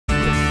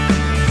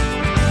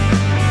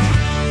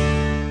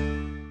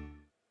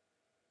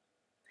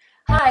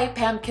Hi,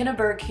 Pam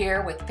Kinneberg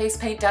here with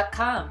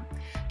facepaint.com.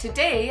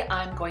 Today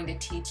I'm going to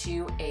teach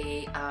you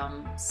a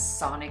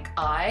sonic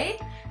eye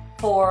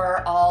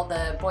for all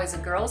the boys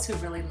and girls who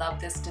really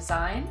love this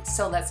design.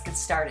 So let's get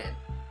started.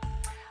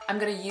 I'm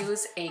going to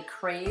use a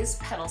Kraze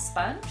petal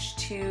sponge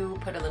to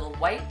put a little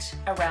white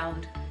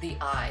around the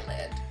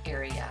eyelid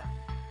area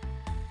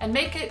and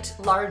make it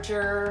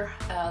larger,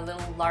 a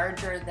little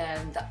larger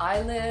than the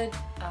eyelid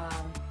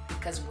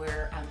because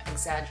we're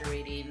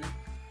exaggerating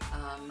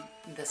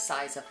the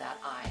size of that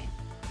eye.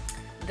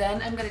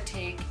 Then I'm going to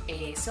take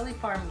a Silly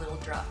Farm little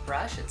drop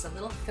brush, it's a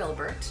little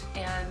Filbert,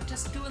 and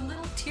just do a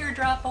little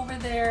teardrop over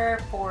there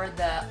for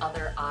the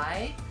other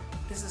eye.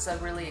 This is a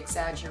really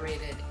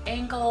exaggerated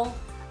angle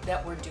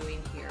that we're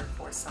doing here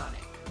for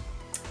Sonic.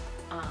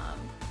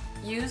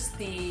 Use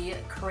the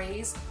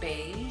Kraze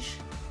Beige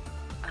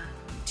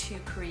to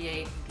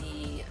create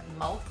the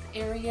mouth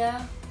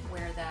area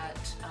where that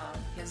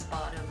his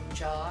bottom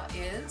jaw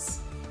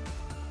is.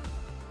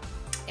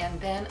 And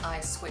then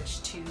I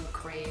switch to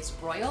Kraze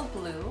Royal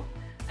Blue.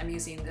 I'm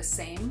using the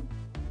same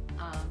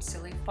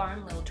Silly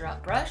Farm little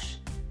drop brush,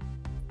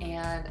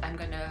 and I'm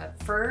going to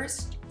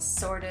first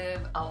sort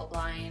of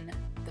outline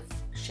the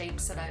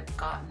shapes that I've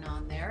gotten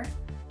on there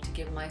to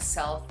give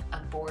myself a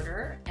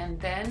border, and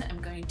then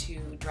I'm going to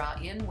draw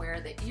in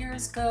where the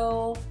ears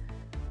go.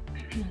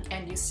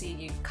 And you see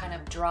you kind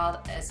of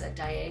draw as a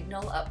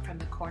diagonal up from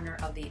the corner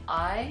of the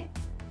eye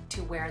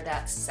to where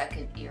that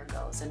second ear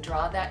goes, and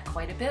draw that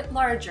quite a bit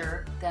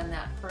larger than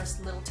that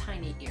first little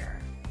tiny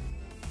ear.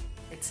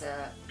 It's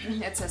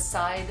a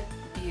side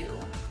view.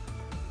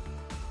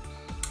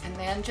 And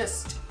then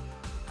just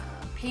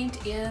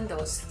paint in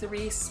those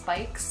 3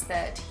 spikes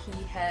that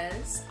he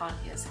has on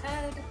his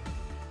head.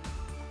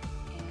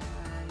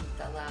 And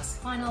the last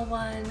final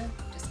one,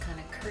 just kind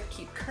of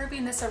keep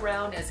curving this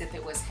around as if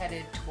it was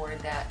headed toward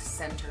that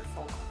center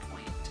focal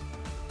point.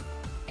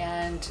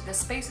 And the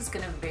space is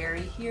going to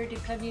vary here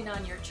depending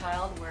on your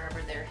child,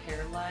 wherever their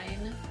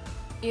hairline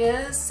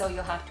is, so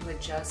you'll have to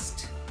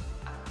adjust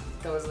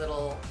those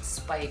little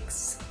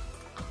spikes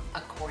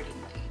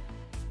accordingly.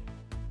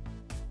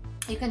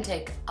 You can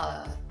take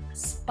a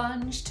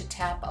sponge to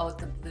tap out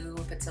the blue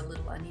if it's a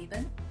little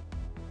uneven.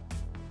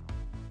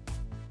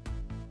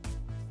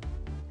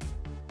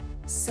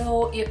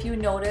 So if you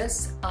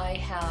notice, I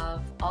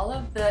have all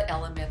of the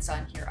elements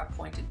on here are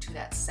pointed to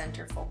that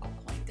center focal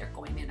point. They're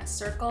going in a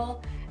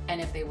circle, and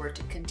if they were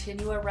to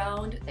continue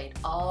around, they'd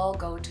all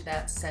go to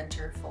that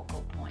center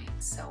focal point.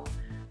 So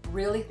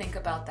really think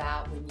about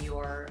that when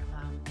you're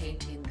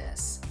painting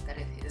this, that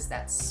it is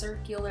that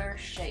circular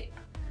shape.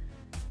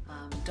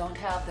 Don't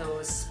have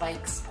those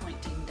spikes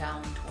pointing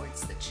down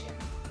towards the chin.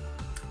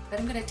 Then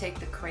I'm going to take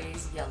the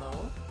Kraze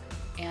yellow,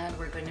 and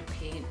we're going to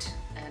paint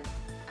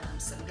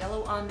some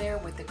yellow on there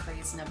with the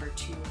Kraze number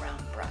 2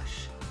 round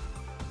brush.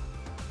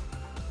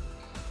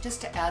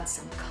 Just to add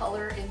some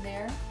color in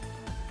there.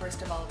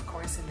 First of all, of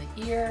course, in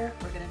the ear,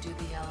 we're going to do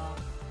the yellow.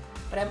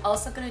 But I'm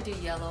also going to do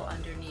yellow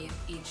underneath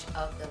each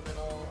of the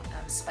little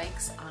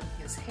spikes on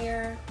his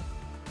hair,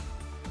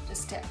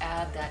 just to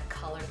add that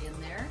color in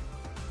there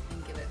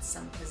and give it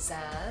some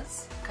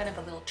pizzazz. Kind of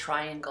a little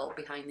triangle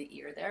behind the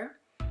ear there.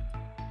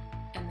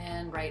 And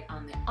then right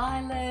on the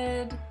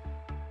eyelid.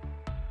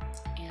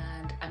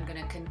 And I'm going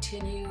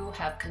to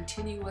have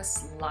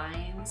continuous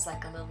lines,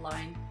 like a little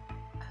line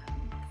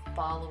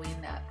following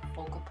that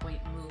focal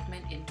point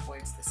movement in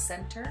towards the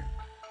center,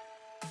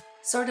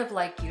 sort of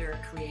like you're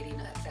creating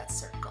that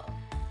circle.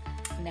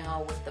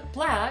 Now with the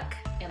black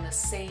and the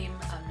same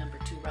number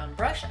 2 round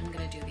brush, I'm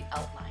going to do the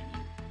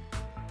outlining,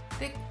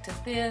 thick to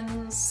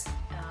thins,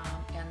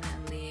 and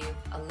then leave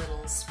a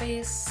little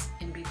space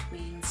in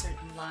between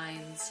certain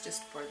lines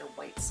just for the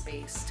white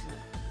space to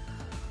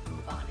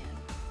move on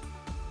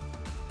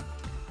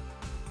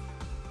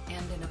in.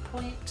 And in a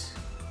point.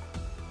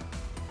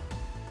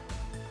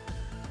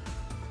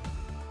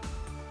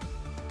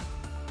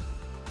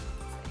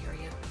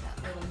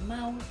 Little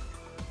mouth,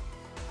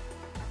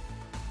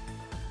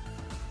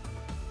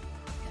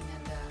 and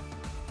then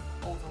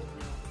the oval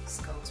nose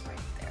goes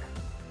right there.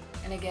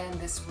 And again,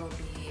 this will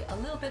be a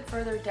little bit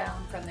further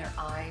down from their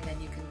eye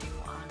than you can do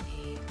on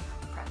a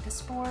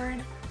practice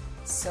board,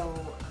 so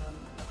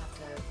you'll have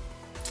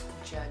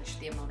to judge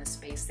the amount of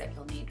space that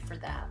you'll need for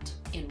that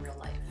in real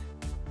life.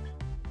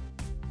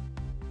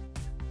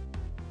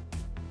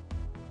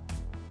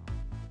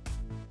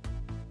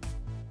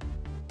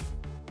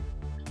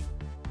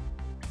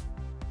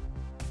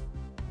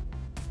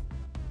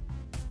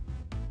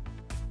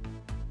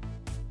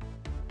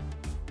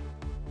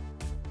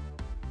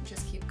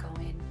 Just keep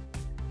going.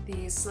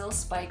 These little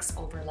spikes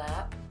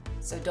overlap,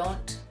 so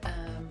don't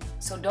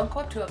go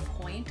up to a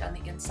point on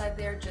the inside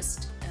there.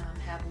 Just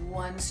have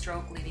one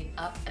stroke leading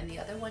up and the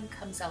other one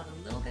comes out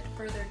a little bit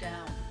further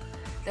down.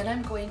 Then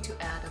I'm going to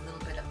add a little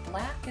bit of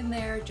black in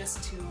there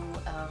just to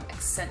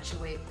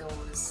accentuate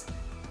those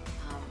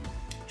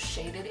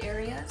shaded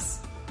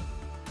areas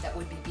that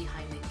would be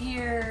behind the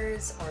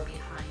ears or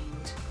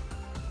behind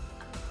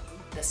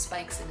the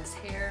spikes in his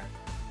hair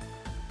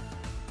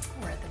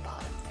or at the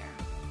bottom there.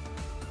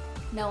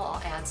 Now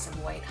I'll add some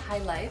white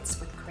highlights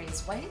with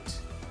Kraze white,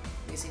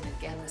 using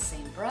again the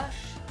same brush,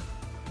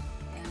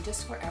 and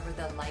just wherever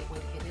the light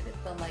would hit it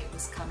if the light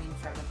was coming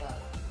from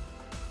above.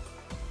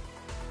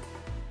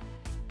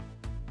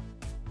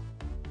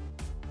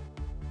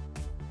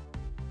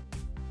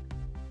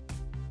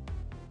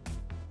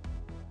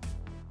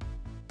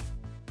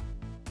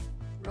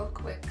 Real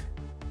quick,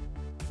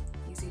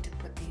 easy to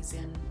put these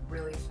in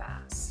really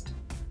fast,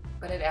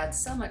 but it adds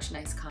so much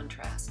nice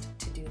contrast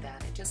to do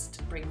that. It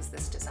just brings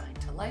this design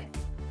to life.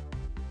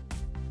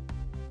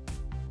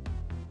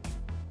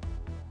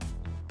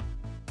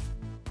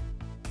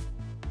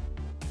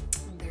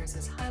 And there's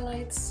his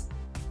highlights,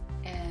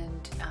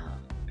 and now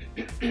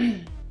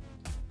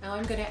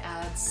I'm going to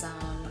add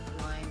some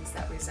lines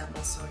that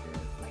resemble sort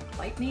of like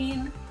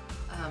lightning.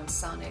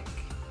 Sonic,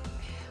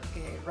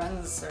 it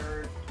runs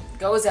or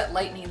goes at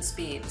lightning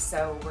speed,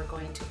 so we're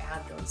going to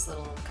add those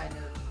little kind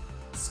of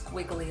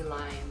squiggly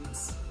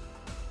lines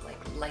like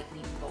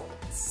lightning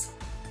bolts.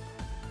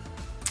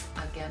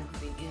 Again,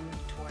 moving in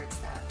towards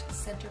that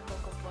center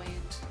focal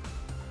point.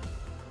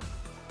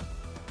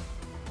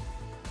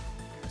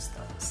 There's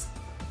those.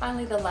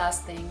 Finally, the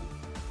last thing,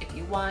 if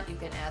you want, you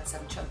can add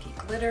some chunky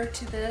glitter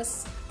to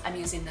this. I'm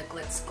using the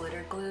Glitz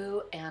glitter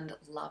glue and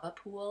Lava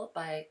Pool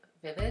by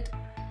Vivid,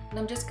 and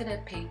I'm just going to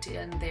paint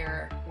in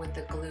there with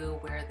the glue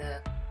where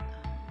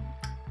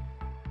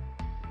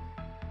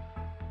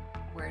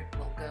it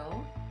will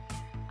go.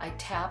 I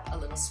tap a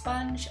little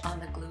sponge on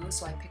the glue,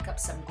 so I pick up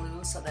some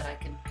glue so that I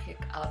can pick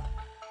up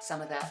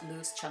some of that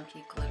loose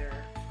chunky glitter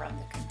from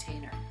the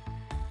container.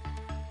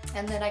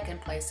 And then I can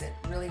place it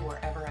really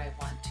wherever I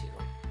want to.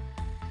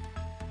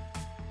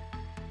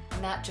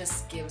 And that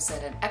just gives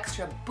it an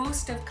extra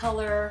boost of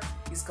color.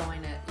 He's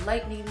going at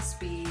lightning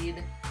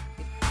speed.